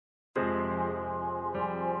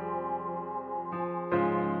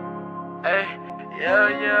Hey,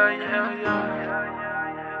 yeah.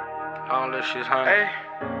 All this shit, honey. Hey,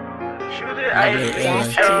 shoot it.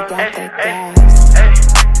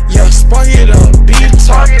 Yo, spark it up, beat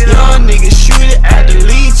talk. Young nigga shoot it at the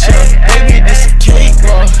leech up. Baby, this a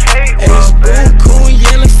cakewalk. Hey, it's boom, cool,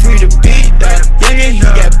 yelling free the beat dog. Youngin', he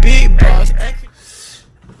got big balls.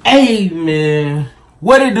 Hey man,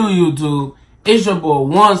 what it do, YouTube? It's your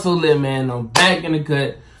boy WonSoLit, man. I'm back in the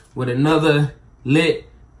cut with another lit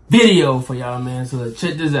video for y'all, man. So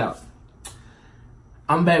check this out.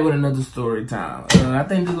 I'm back with another story time. I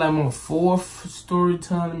think this is like my fourth story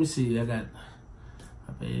time. Let me see. I got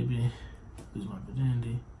my baby. This is my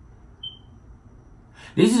virginity.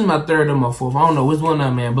 This is my third or my fourth. I don't know which one of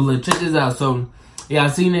them, man. But look, check this out. So yeah, I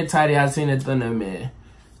seen that title. I seen that thunder, man.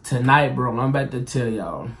 Tonight, bro, I'm about to tell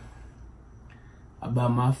y'all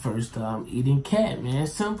about my first time eating cat, man.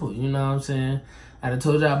 It's simple, you know what I'm saying? I done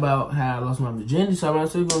told y'all about how I lost my virginity, so I'm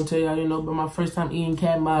still gonna tell y'all, you know, about my first time eating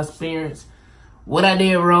cat, my experience, what I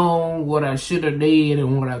did wrong, what I should have did,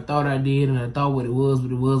 and what I thought I did, and I thought what it was,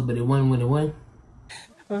 but it wasn't what it wasn't.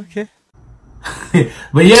 Okay.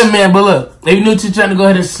 But yeah, man, but look, if you're new to trying to go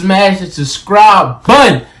ahead and smash the subscribe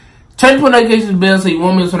button. Turn the notification bell so you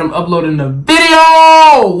won't miss when I'm uploading the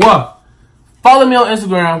video. Follow me on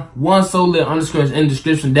Instagram, WonSoLit _ in the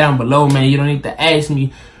description down below, man. You don't need to ask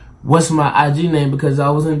me what's my IG name because I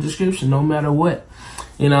was in the description no matter what.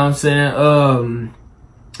 You know what I'm saying?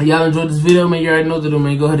 Y'all enjoyed this video, man. You already know what to do,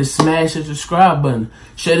 man. Go ahead and smash the subscribe button.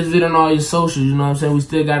 Share this video on all your socials, you know what I'm saying? We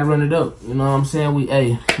still got to run it up. You know what I'm saying? We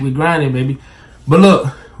grinding, baby. But look,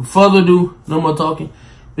 without further ado, no more talking.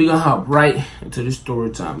 We're gonna hop right into the story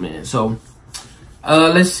time, man. So,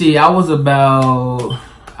 let's see. I was in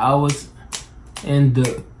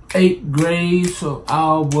the 8th grade. So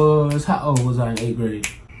how old was I in 8th grade?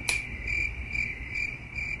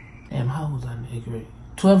 Damn, how old was I in 8th grade?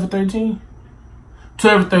 12 or 13?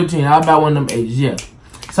 12 or 13. I was about one of them ages, yeah.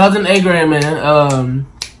 So I was in 8th grade, man.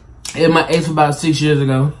 In my 8th about 6 years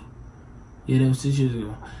ago. Yeah, that was 6 years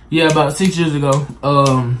ago. Yeah, about 6 years ago.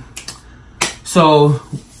 So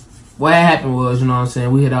what happened was, you know what I'm saying,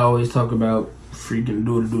 we had always talk about freaking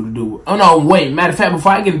do. Oh no, wait, matter of fact,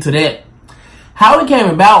 before I get into that, how it came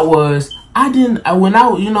about was back then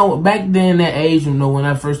that age, you know, when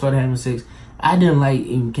I first started having sex, I didn't like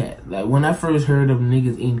eating cat. Like when I first heard of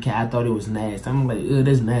niggas eating cat, I thought it was nasty. I'm like,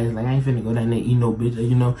 that's nasty. Like I ain't finna go down there and eat no bitch.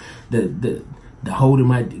 You know, the holder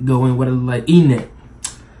might go in what I like eating it.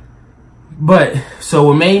 But so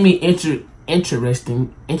what made me interested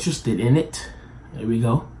in it. There we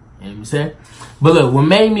go. You know what I'm saying? But look, what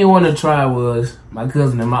made me want to try was my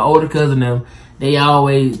cousin and my older cousin, them, they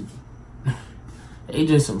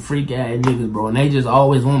just some freak ass niggas, bro. And they just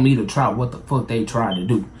always want me to try what the fuck they try to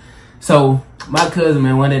do. So, my cousin,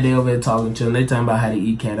 man, one day they over there talking to them. They talking about how to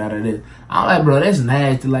eat cat out of this. I'm like, bro, that's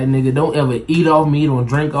nasty. Like, nigga, don't ever eat off me. Don't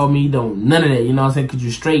drink off me. Don't, none of that. You know what I'm saying? Because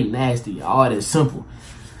you straight nasty. All that simple.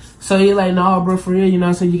 So he like, nah, bro, for real, you know what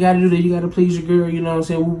I'm saying? You gotta do that. You gotta please your girl, you know what I'm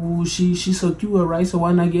saying? Ooh, she sucked you up, right? So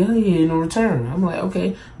why not get her head in return? I'm like,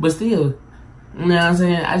 okay. But still, you know what I'm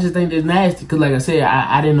saying? I just think that's nasty. Because like I said,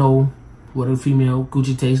 I didn't know what a female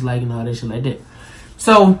Gucci tastes like and all that shit like that.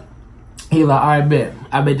 So he like, all right, bet.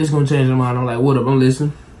 I bet this gonna change your mind. I'm like, what up? I'm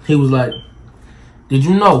listening. He was like, did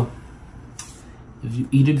you know if you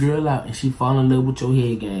eat a girl out and she fall in love with your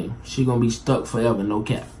head game, she gonna be stuck forever, no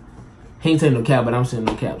cap. He ain't saying no cap, but I'm saying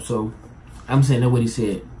no cap. So, I'm saying that what he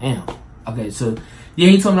said. Damn. Okay, so, yeah,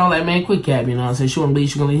 he told me, I'm like, man, quit cap, you know what I'm saying? She wanna leave,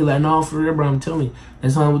 she gonna leave. He like, no, for real, bro, I'm telling you.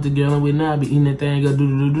 That's how I'm with the girl I'm with now. I be eating that thing, go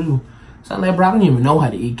do. So, I'm like, bro, I don't even know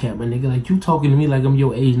how to eat cat, but nigga, like, you talking to me like I'm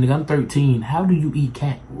your age, nigga. I'm 13. How do you eat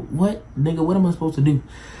cat? What? Nigga, what am I supposed to do?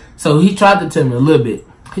 So, he tried to tell me a little bit.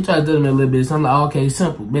 So, I'm like, okay,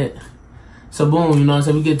 simple, bet. So, boom, you know what I'm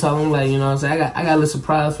saying? We get talking, I'm like, you know what I'm saying? I got a little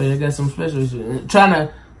surprise for you. I got some special shit. Trying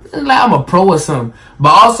to, like I'm a pro or something. But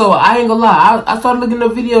also, I ain't gonna lie, I started looking at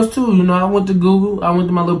videos too. You know, I went to Google. I went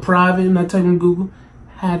to my little private and I typed in Google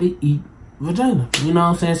how to eat vagina. You know what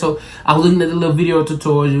I'm saying? So I was looking at the little video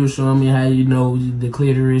tutorials. You were showing me how, you know, the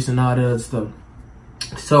clitoris and all that other stuff.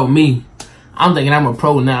 So me, I'm thinking I'm a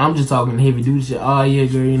pro now. I'm just talking heavy duty shit. Oh yeah,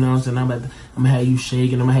 girl, you know what I'm saying? I'm gonna have you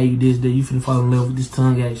shaking. I'm gonna have you this, that. You finna fall in love with this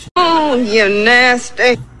tongue action. Oh, you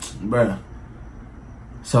nasty. Bruh.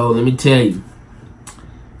 So let me tell you.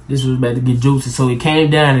 This was about to get juicy, so it came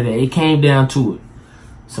down to that. It came down to it.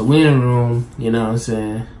 So we in the room, you know what I'm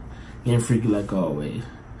saying? Getting freaky like always.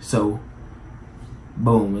 So,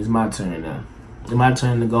 boom, it's my turn now. It's my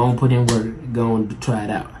turn to go and put in work, go and try it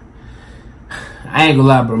out. I ain't gonna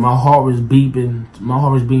lie, bro. My heart was beeping. My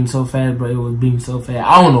heart was beating so fast, bro. It was beating so fast.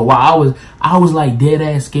 I don't know why. I was like dead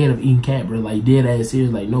ass scared of eating cat, bro. Like dead ass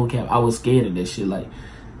serious, like no cap. I was scared of that shit. Like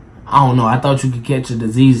I don't know. I thought you could catch a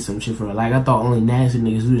disease or some shit for it. Like I thought only nasty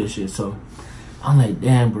niggas do that shit. So I'm like,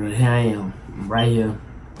 damn, bro. Here I am, right here.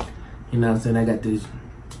 You know what I'm saying? I got this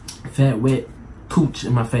fat, wet cooch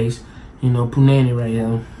in my face. You know, punani right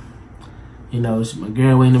here. You know, my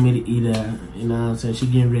girl waiting on me to eat her. You know what I'm saying? She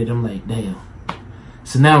getting ready. I'm like, damn.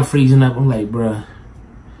 So now I'm freezing up. I'm like, bruh,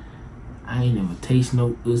 I ain't never taste no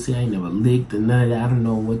pussy. I ain't never licked or none of that. I don't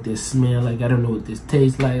know what this smell like. I don't know what this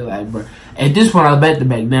tastes like. Like, bruh. At this point, I was about to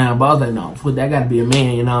back down. But I was like, no, I got to be a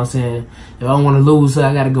man. You know what I'm saying? If I want to lose her,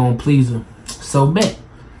 I got to go and please her. So, bet.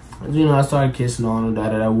 You know, I started kissing on her.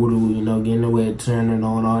 Da-da-da, woo-doo, you know, getting the way, turning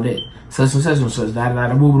on, all that. Such and such and such.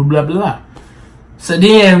 Da-da-da, woo-doo, blah, blah, blah. So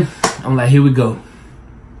then, I'm like, here we go.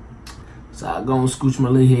 So I go and scooch my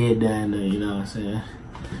little head down there, you know what I'm saying?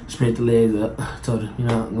 Spread the legs up. Told her, you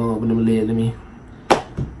know, go open them legs, let me.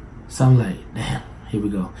 So I'm like, damn, here we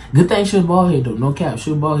go. Good thing she was bald head though, no cap.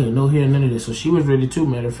 She was bald head, no hair, none of this. So she was ready too,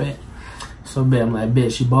 matter of fact. So bet, I'm like,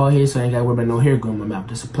 bet she bald head, so I ain't gotta worry about no hair going in my mouth.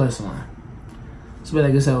 That's a plus sign. So bet,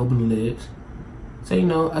 I guess I open the legs. So, you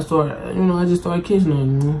know, I just started kissing her,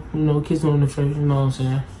 you know, kissing her on the face, you know what I'm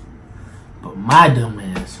saying? But my dumb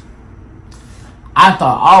ass, I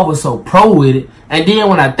thought I was so pro with it. And then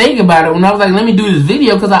when I think about it, when I was like, let me do this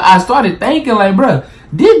video, because I started thinking like, bruh,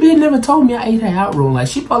 this bitch never told me I ate her out wrong. Like,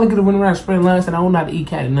 she probably could have went around spreading lines and I don't know how to eat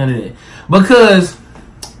cat and none of that. Because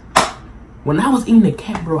when I was eating the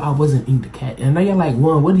cat, bro, I wasn't eating the cat. And now you're like,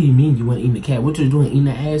 what do you mean you weren't eating the cat? What you doing, eating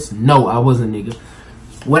the ass? No, I wasn't, nigga.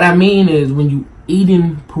 What I mean is when you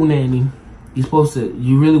eating punani, you're supposed to,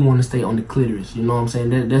 you really want to stay on the clitoris. You know what I'm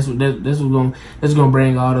saying? That's what's gonna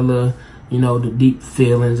bring all the little, you know, the deep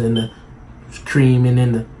feelings and the screaming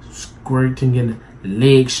and the squirting and the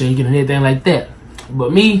leg shaking and everything like that.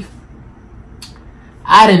 But me,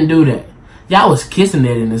 I didn't do that. Y'all was kissing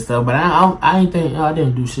that and stuff, but I ain't think, I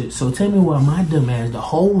didn't do shit. So tell me why my dumb ass, the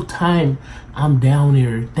whole time I'm down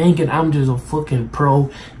there thinking I'm just a fucking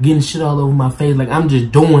pro, getting shit all over my face, like I'm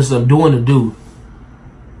just doing something, doing the do.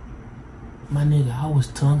 My nigga, I was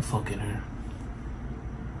tongue fucking her.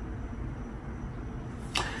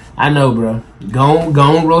 I know, bro.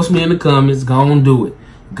 Go roast me in the comments. Go do it.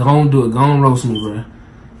 Go do it. Go roast me, bro.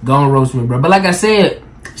 Go roast me, bro. But like I said,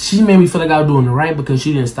 she made me feel like I was doing it right because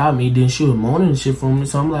she didn't stop me. Then she was moaning and shit for me.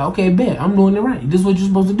 So I'm like, okay, bet. I'm doing it right. This is what you're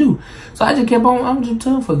supposed to do. So I just kept on. I'm just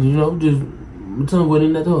tongue fucking, you know. Just my tongue went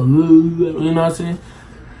in that door. You know what I'm saying?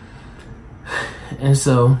 And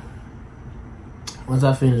so, once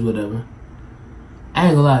I finished whatever, I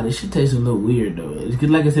ain't gonna lie, this shit tastes a little weird though. Cause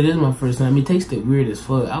like I said, this is my first time. It tasted weird as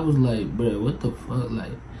fuck. I was like, bro, what the fuck?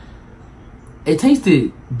 Like, it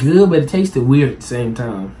tasted good, but it tasted weird at the same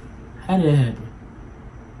time. How did that happen?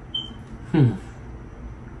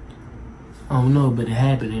 I don't know, but it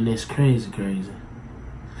happened, and it's crazy.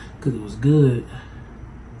 Cause it was good,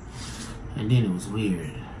 and then it was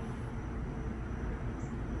weird.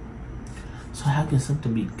 So how can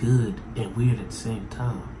something be good and weird at the same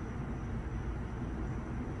time?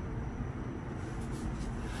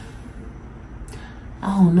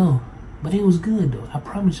 I don't know, but it was good though. I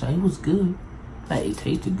promise you, it was good. Like, it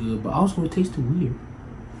tasted good, but also it tasted weird.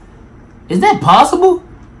 Is that possible?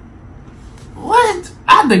 What?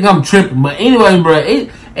 I think I'm tripping, but anyway, bro, it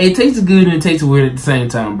tasted good and it tasted weird at the same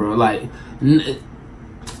time, bro. Like,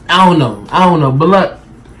 I don't know, but look,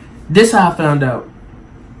 this how I found out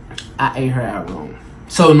I ate her out wrong.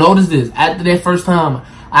 So notice this, after that first time,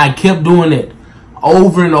 I kept doing it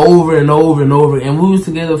over and over and over and over, and we was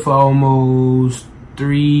together for almost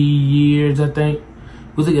 3 years, I think.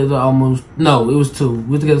 We were together almost, no, it was 2.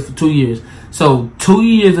 We were together for 2 years. So 2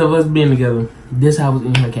 years of us being together, this how I was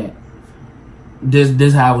eating her cat.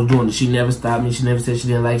 This how I was doing it. She never stopped me. She never said she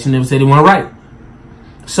didn't like it. She never said it wasn't right.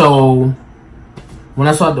 So when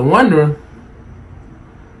I started to wonder,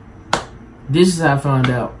 this is how I found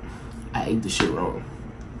out I ate the shit wrong.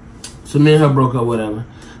 So me and her broke up, whatever.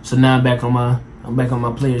 So now I'm back on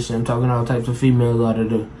my player shit. I'm talking to all types of females out of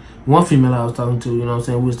the one female I was talking to, you know what I'm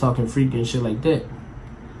saying? We was talking freaky and shit like that.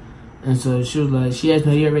 And so she was like, she asked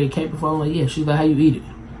me, have you ever ate cat before? I'm like, yeah. She's like, how you eat it?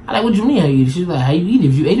 I like, what you mean how you eat it? She's like, how you eat it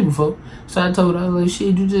if you ate it before? So I told her, I was like,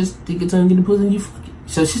 shit, you just stick your tongue in the pussy and you fuck it.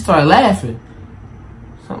 So she started laughing.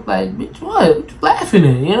 So I'm like, bitch, what? What you laughing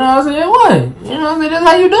at? You know what I'm saying? What? You know what I'm saying? That's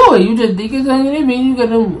how you do it. You just stick your tongue in it, man. You got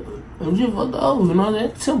them shit fucked over, you know what I'm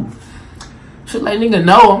saying? Simple. She's like, nigga,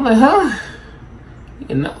 no. I'm like, huh?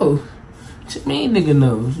 Nigga, no. What you mean, nigga,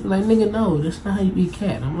 no? She's like, nigga, no. That's not how you eat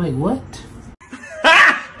cat. I'm like, what?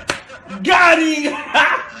 Got him!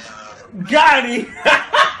 Got it.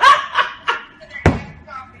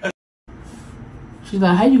 She's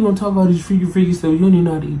like, how you gonna talk all this freaky stuff? You don't even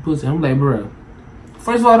know how to eat pussy. I'm like, bro,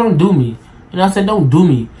 first of all, don't do me. You know what I said? Don't do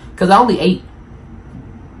me. Because I only ate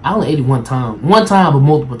it one time. One time, but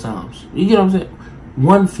multiple times. You get what I'm saying?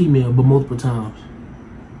 One female, but multiple times.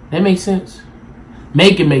 That makes sense?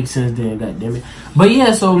 Make it make sense then, goddammit. But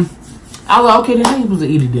yeah, so I was like, okay, then how you supposed to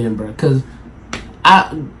eat it then, bro? Because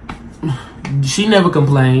she never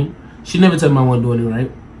complained. She never told me I wasn't doing it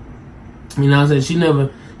right. You know what I'm saying? She never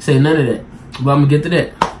said none of that. But I'm going to get to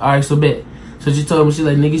that. Alright, so bet. So she told me, she's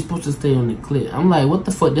like, nigga, you supposed to stay on the clit. I'm like, what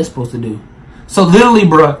the fuck that's supposed to do? So literally,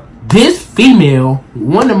 bro, this female,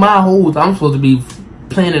 one of my hoes I'm supposed to be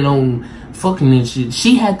planning on fucking and shit,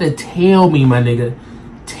 she had to tell me, my nigga,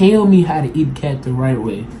 tell me how to eat cat the right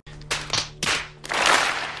way.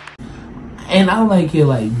 And I'm like here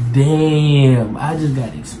like, damn, I just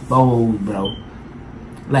got exposed, bro.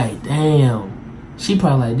 Like, damn. She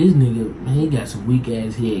probably like, this nigga, man, he got some weak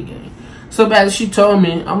ass head game. So back she told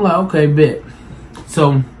me, I'm like, okay, bet.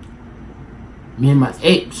 So me and my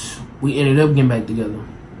ex, we ended up getting back together.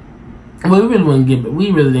 Well, we really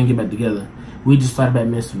didn't get back together. We just started back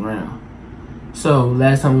messing around. So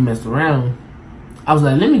last time we messed around, I was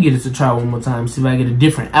like, let me get it to try one more time, see if I get a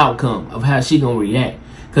different outcome of how she gonna react.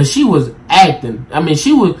 Cause she was acting. I mean,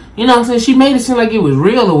 she was, you know what I'm saying? She made it seem like it was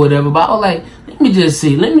real or whatever. But I was like, let me just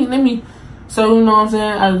see. Let me. So you know what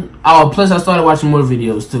I'm saying? Plus I started watching more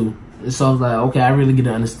videos too. So I was like, okay, I really get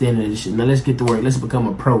an understanding of this shit. Now let's get to work. Let's become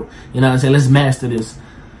a pro. You know what I'm saying? Let's master this.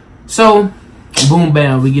 So, boom,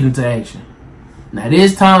 bam, we get into action. Now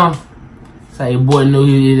this time, it's how your boy knew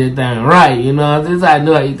he did that thing right. You know, this is how I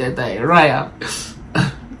knew I eat that thing right.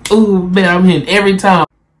 Ooh, man, I'm hitting every time.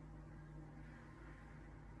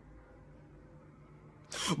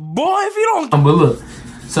 Boy, if you don't. But look,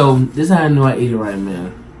 so this is how I knew I ate it right,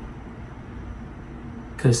 man.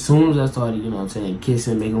 Cause soon as I started, you know what I'm saying,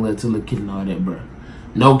 kissing, making love to the kid and all that, bro.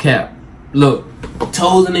 No cap. Look,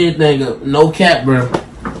 toes and everything up. No cap, bro.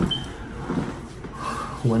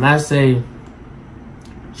 When I say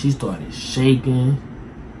she started shaking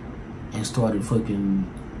and started fucking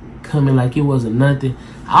coming like it wasn't nothing,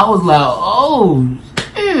 I was like, oh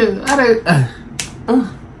shit.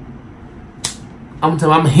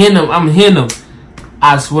 I'm hitting him.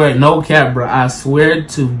 I swear, no cap, bro. I swear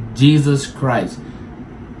to Jesus Christ.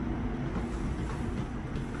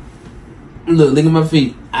 Look at my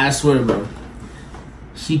feet. I swear, bro.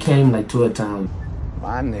 She came like 12 times.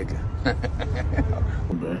 My nigga.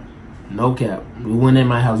 Bro. No cap. We went in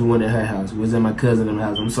my house. We went in her house. We was in my cousin's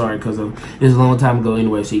house. I'm sorry, because it's a long time ago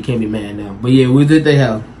anyway, so you can't be mad now. But yeah, we was at their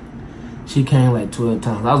house. She came like 12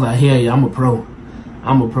 times. I was like, hell yeah, I'm a pro.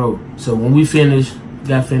 I'm a pro. So when we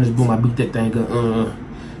got finished, boom, I beat that thing up.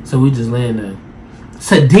 So we just laying there.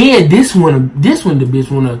 So then this one the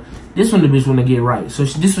bitch wanna get right. So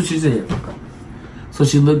this is what she said. So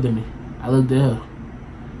she looked at me. I looked at her.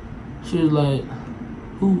 She was like,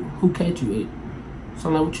 who cat you ate? So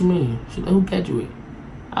I'm like, what you mean? She like, who cat you ate?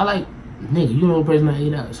 I like, nigga, you the only person I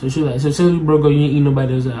ate out. So she was like, so since you broke up, you ain't eat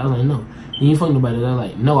nobody else out. I was like, no. You ain't fuck nobody else. I was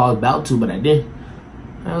like, no, I was about to, but I didn't.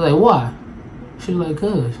 I was like, why? She was like,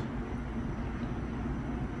 cuz.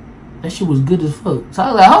 That shit was good as fuck. So I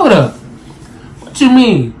was like, hold up. What you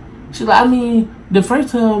mean? She's like, I mean, the first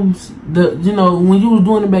time, you know, when you was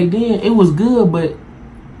doing it back then, it was good, but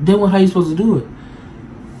that wasn't how you supposed to do it.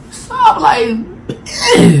 So I'm like,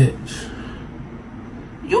 bitch,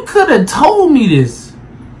 you could have told me this.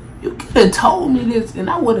 You could have told me this, and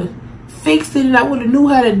I would have fixed it, and I would have knew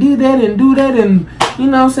how to do that and do that, and, you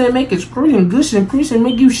know what I'm saying, make it scream and gush and crease and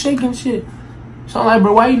make you shake and shit. So I'm like,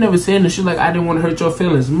 bro, why you never saying this shit like I didn't want to hurt your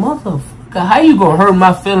feelings? Motherfucker, how you gonna hurt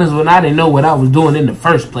my feelings when I didn't know what I was doing in the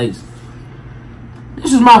first place?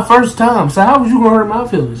 This is my first time, so how was you gonna hurt my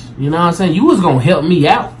feelings? You know what I'm saying? You was gonna help me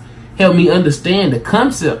out, help me understand the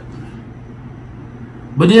concept.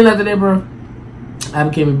 But then after that, bro, I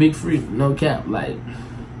became a big freak, no cap. Like,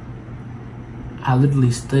 I literally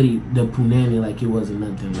studied the punani like it wasn't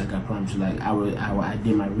nothing. Like, I promise you, like, I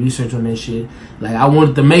did my research on that shit. Like, I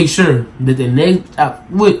wanted to make sure that the next, I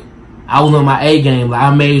was on my A game. Like,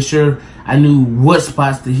 I made sure I knew what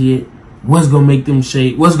spots to hit, what's gonna make them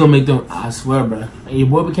shake, what's gonna make them, I swear, bro. And your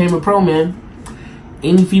boy became a pro, man.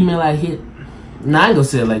 Any female I hit, nah, I ain't gonna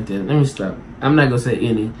say it like that. Let me stop. I'm not gonna say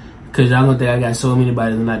any, because y'all gonna think I got so many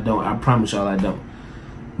bodies and I don't. I promise y'all I don't.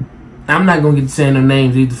 I'm not gonna get to saying no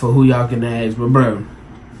names either for who y'all can ask, but bro,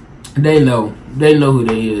 they know who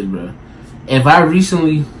they is, bro. If I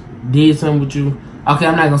recently did something with you, okay,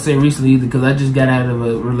 I'm not gonna say recently either because I just got out of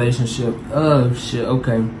a relationship. Oh shit,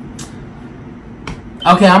 okay,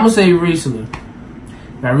 I'm gonna say recently.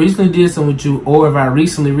 If I recently did something with you, or if I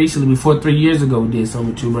recently, before 3 years ago, did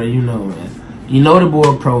something with you, bro, you know, man. You know the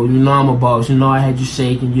boy pro. You know I'm a boss. You know I had you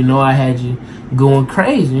shaking. You know I had you going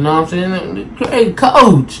crazy. You know what I'm saying? Hey,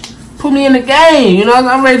 coach, put me in the game. You know,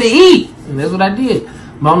 I'm ready to eat. And that's what I did.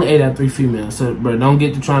 But I only ate out 3 females. So, bro, don't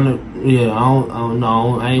get to trying to, yeah, I don't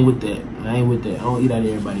know. I ain't with that. I don't eat out of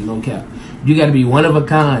everybody. No cap. You got to be one of a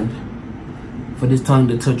kind for this tongue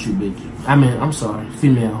to touch you, bitch. I mean, I'm sorry.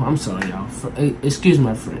 Female. I'm sorry, y'all. Excuse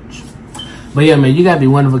my French. But, yeah, man, you got to be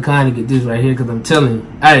one of a kind to get this right here, because I'm telling you,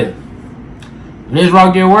 hey, in this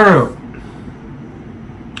rock your world,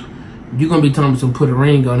 you going to be telling me to put a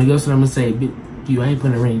ring on. And guess what I'm going to say? Bitch, you ain't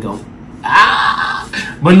putting a ring on.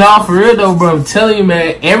 Ah! But, no, for real, though, bro, I'm telling you,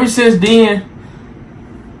 man, ever since then,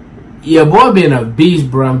 your boy been a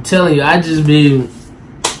beast, bro. I'm telling you, I just been,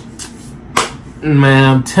 man,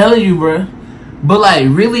 I'm telling you, bro. But, like,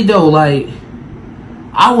 really, though, like,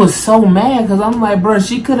 I was so mad because I'm like, bro,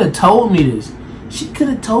 she could have told me this. She could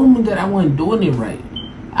have told me that I wasn't doing it right.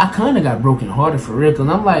 I kind of got broken hearted for real because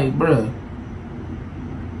I'm like, bro,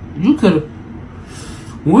 you could have,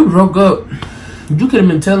 when we broke up, you could have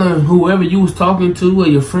been telling whoever you was talking to or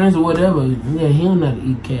your friends or whatever, yeah, he don't know how to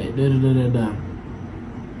eat cat, da-da-da-da-da.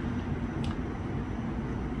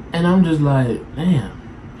 And I'm just like, damn,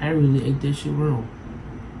 I really ate that shit wrong.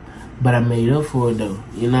 But I made up for it, though.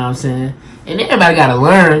 You know what I'm saying? And everybody got to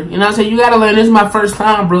learn. You know what I'm saying? You got to learn. This is my first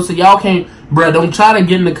time, bro. So y'all can't, bro, don't try to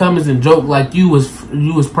get in the comments and joke like you was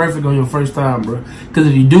perfect on your first time, bro. Because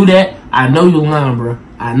if you do that, I know you lying, bro.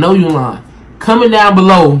 I know you lying. Comment down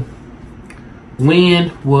below,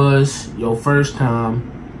 when was your first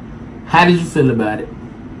time? How did you feel about it?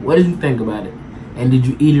 What did you think about it? And did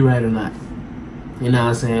you eat it right or not? You know what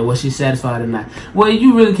I'm saying? Was she satisfied or not? Well,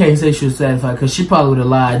 you really can't say she was satisfied because she probably would have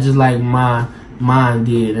lied just like mine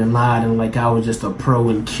did and lied and like I was just a pro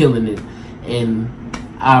and killing it. And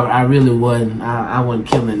I really wasn't. I wasn't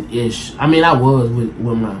killing-ish. I mean, I was with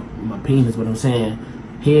my penis, but I'm saying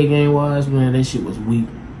head game wise, man, that shit was weak.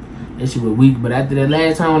 That shit was weak. But after that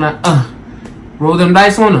last time when I rolled them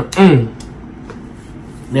dice on her,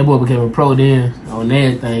 that boy became a pro then on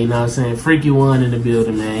everything, you know what I'm saying? Freaky one in the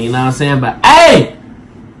building, man, you know what I'm saying? But, hey,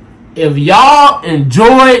 if y'all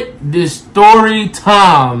enjoyed this story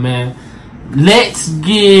time, man, let's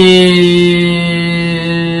get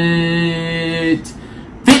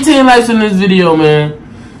 15 likes on this video, man,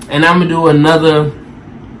 and I'm going to do another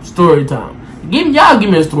story time. Y'all give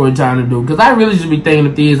me a story time to do, because I really just be thinking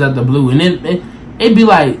of things out the blue, and it'd be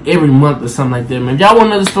like every month or something like that, man. If y'all want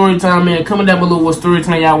another story time, man, comment down below what story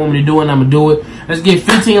time y'all want me to do, and I'm going to do it. Let's get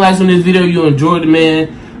 15 likes on this video. You enjoyed it,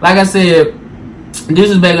 man. Like I said, this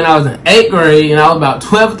was back when I was in 8th grade, and I was about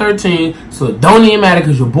 12 or 13, so it don't even matter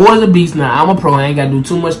because your boy's a beast now. I'm a pro. I ain't got to do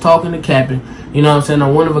too much talking and capping. You know what I'm saying?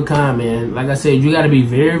 I'm one of a kind, man. Like I said, you got to be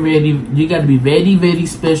very, very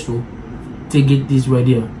special to get this right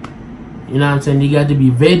here. You know what I'm saying? You got to be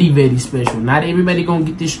very, very special. Not everybody going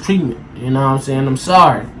to get this treatment. You know what I'm saying? I'm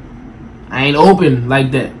sorry. I ain't open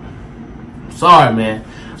like that. I'm sorry, man.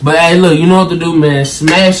 But, hey, look, you know what to do, man.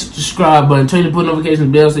 Smash the subscribe button. Turn the notification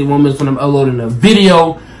bell so you won't miss when I'm uploading a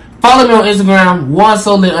video. Follow me on Instagram.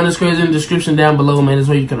 WonSoLit _ in the description down below, man. That's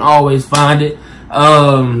where you can always find it.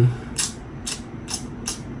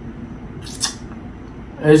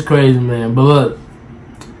 It's crazy, man. But, look.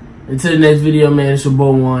 Until the next video, man, it's your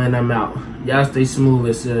boy One, and I'm out. Y'all stay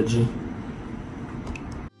smooth, SLG.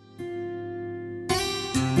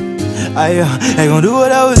 I ain't gon' do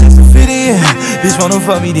what I was just to fit in. Bitch wanna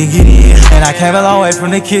fuck me, then get in. And I came a long way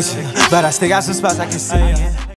from the kitchen, but I still got some spots I can sit in.